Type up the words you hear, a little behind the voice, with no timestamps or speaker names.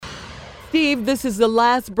Steve, this is the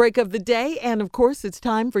last break of the day, and of course, it's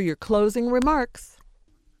time for your closing remarks.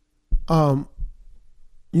 Um,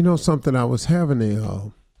 something, I was having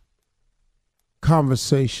a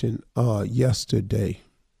conversation yesterday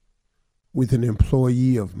with an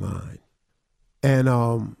employee of mine, and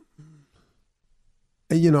I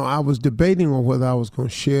was debating on whether I was going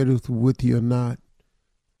to share this with you or not.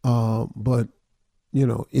 But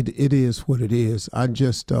it is what it is.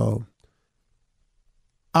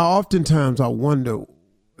 I oftentimes I wonder,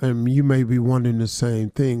 and you may be wondering the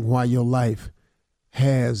same thing, why your life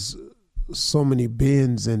has so many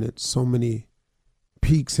bends in it, so many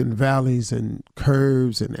peaks and valleys and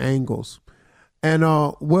curves and angles. And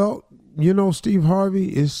Steve Harvey,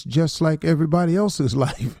 it's just like everybody else's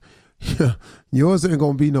life. Yours ain't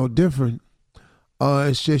gonna be no different.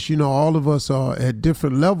 It's just, all of us are at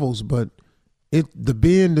different levels, but the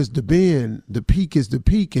bend is the bend, the peak is the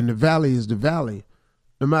peak, and the valley is the valley.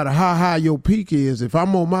 No matter how high your peak is, if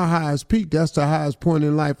I'm on my highest peak, that's the highest point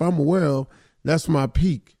in life I'm aware of. That's my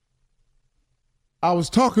peak. I was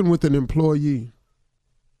talking with an employee,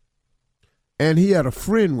 and he had a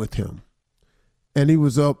friend with him, and he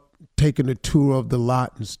was up taking a tour of the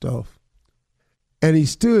lot and stuff. And he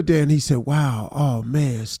stood there and he said, "Wow, oh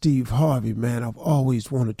man, Steve Harvey, man, I've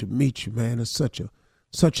always wanted to meet you, man. It's such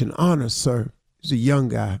an honor, sir." He's a young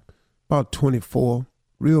guy, about 24,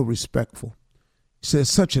 real respectful. He said,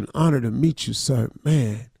 "It's such an honor to meet you, sir.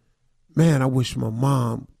 Man, I wish my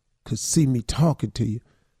mom could see me talking to you."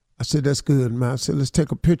 I said, "That's good, man." I said, "Let's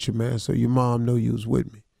take a picture, man, so your mom know you was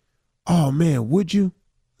with me." "Oh, man, would you?"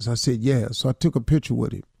 So I said, "Yeah." So I took a picture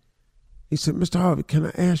with him. He said, "Mr. Harvey, can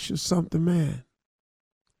I ask you something, man?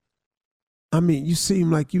 I mean, you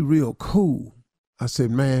seem like you real cool." I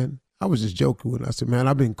said, "Man," I was just joking with him. I said, "Man,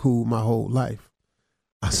 I've been cool my whole life."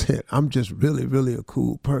 I said, "I'm just really, really a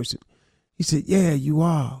cool person." He said, "Yeah, you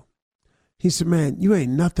are." He said, "Man, you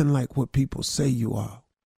ain't nothing like what people say you are."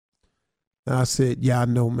 And I said, "Yeah, I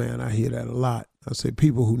know, man. I hear that a lot." I said,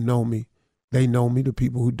 "People who know me, they know me. The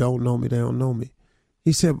people who don't know me, they don't know me."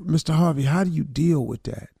 He said, "Mr. Harvey, how do you deal with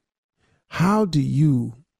that? How do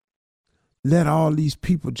you let all these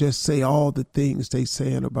people just say all the things they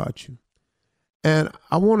saying about you?" And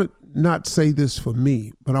I want to not say this for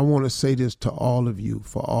me, but I want to say this to all of you,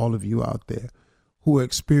 for all of you out there who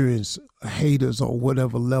experience haters on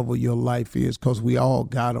whatever level your life is, because we all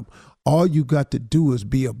got them. All you got to do is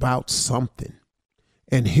be about something,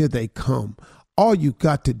 and here they come. All you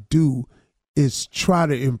got to do is try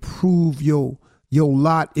to improve your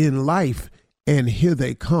lot in life, and here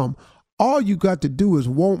they come. All you got to do is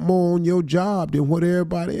want more on your job than what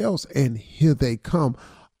everybody else, and here they come.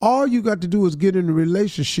 All you got to do is get in a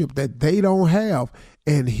relationship that they don't have,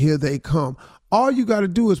 and here they come. All you got to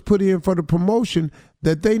do is put in for the promotion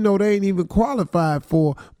that they know they ain't even qualified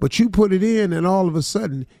for, but you put it in, and all of a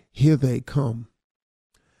sudden, here they come.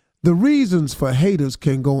 The reasons for haters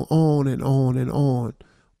can go on and on and on.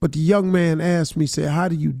 But the young man asked me, said, "How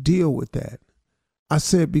do you deal with that?" I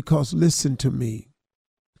said, "Because listen to me.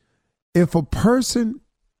 If a person,"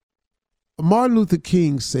 Martin Luther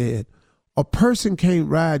King said, "A person can't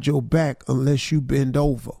ride your back unless you bend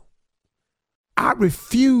over." I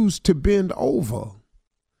refuse to bend over.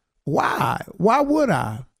 Why? Why would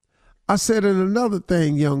I? I said, and another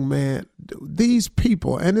thing, young man, these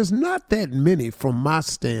people, and it's not that many from my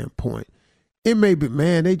standpoint. It may be,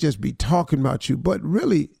 man, they just be talking about you, but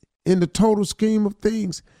really, in the total scheme of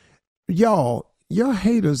things, y'all, your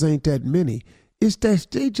haters ain't that many. It's that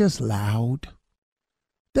they just loud.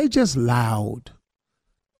 They just loud.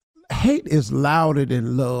 Hate is louder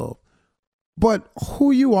than love. But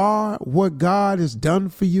who you are, what God has done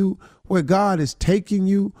for you, where God is taking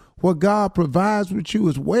you, what God provides with you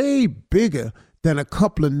is way bigger than a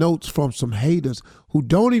couple of notes from some haters who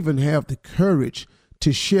don't even have the courage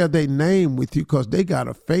to share their name with you because they got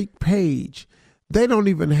a fake page. They don't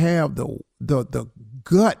even have the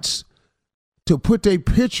guts to put their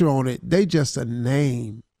picture on it. They just a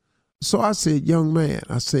name. So I said, young man,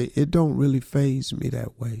 I said, it don't really faze me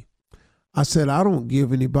that way. I said, I don't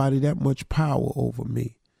give anybody that much power over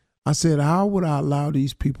me. I said, how would I allow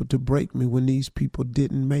these people to break me when these people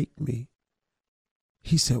didn't make me?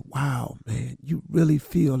 He said, wow, man, you really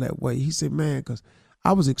feel that way. He said, man, because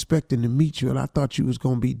I was expecting to meet you and I thought you was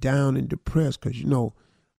going to be down and depressed because, you know,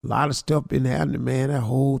 a lot of stuff been happening, man. That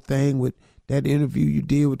whole thing with that interview you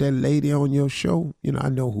did with that lady on your show, you know, I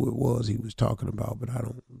know who it was he was talking about, but I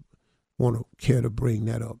don't want to care to bring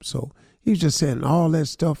that up. So he was just saying all that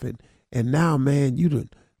stuff. And now, man,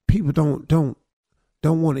 people don't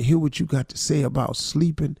want to hear what you got to say about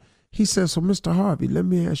sleeping. He said, so Mr. Harvey, let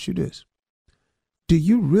me ask you this. Do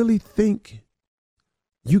you really think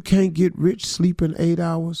You can't get rich sleeping 8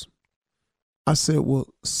 hours? I said, well,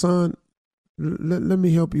 son, let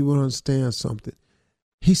me help you understand something.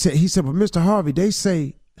 He said, but Mr. Harvey, they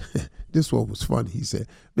say, this one was funny. He said,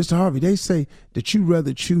 Mr. Harvey, they say that you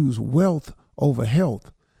rather choose wealth over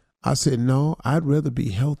health. I said, no, I'd rather be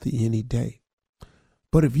healthy any day.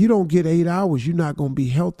 But if you don't get 8 hours, you're not going to be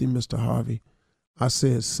healthy, Mr. Harvey. I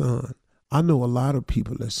said, son, I know a lot of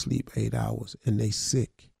people that sleep 8 hours and they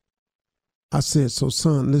sick. I said, so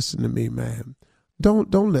son, listen to me, man.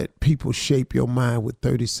 Don't let people shape your mind with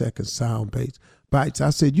 30-second sound bites. I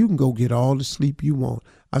said, you can go get all the sleep you want.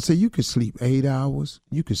 I said, you can sleep 8 hours.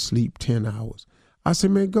 You can sleep 10 hours. I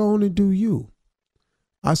said, man, go on and do you.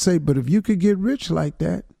 I say, but if you could get rich like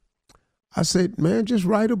that, I said, man, just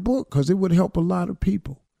write a book because it would help a lot of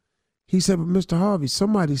people. He said, but Mr. Harvey,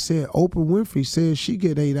 somebody said Oprah Winfrey says she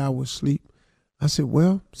get 8 hours sleep. I said,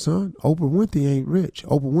 well, son, Oprah Winfrey ain't rich.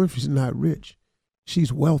 Oprah Winfrey's not rich.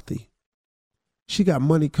 She's wealthy. She got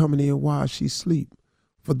money coming in while she sleep.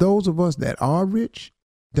 For those of us that are rich,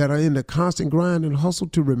 that are in the constant grind and hustle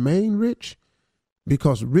to remain rich,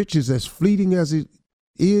 because rich is as fleeting as it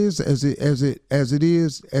is,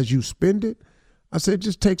 as you spend it. I said, it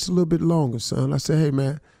just takes a little bit longer, son. I said, hey,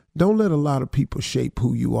 man, don't let a lot of people shape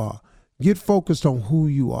who you are. Get focused on who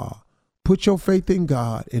you are. Put your faith in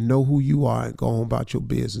God and know who you are and go on about your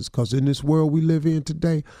business. Because in this world we live in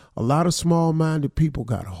today, a lot of small-minded people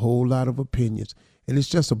got a whole lot of opinions, and it's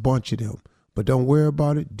just a bunch of them. But don't worry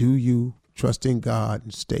about it. Do you. Trust in God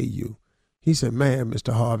and stay you. He said, man,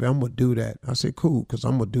 Mr. Harvey, I'm going to do that. I said, cool, because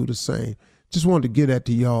I'm going to do the same. Just wanted to get at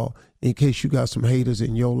to y'all in case you got some haters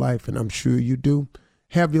in your life, and I'm sure you do.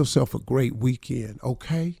 Have yourself a great weekend,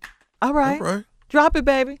 okay? All right. Drop it,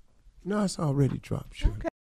 baby. No, it's already dropped, sure. Okay.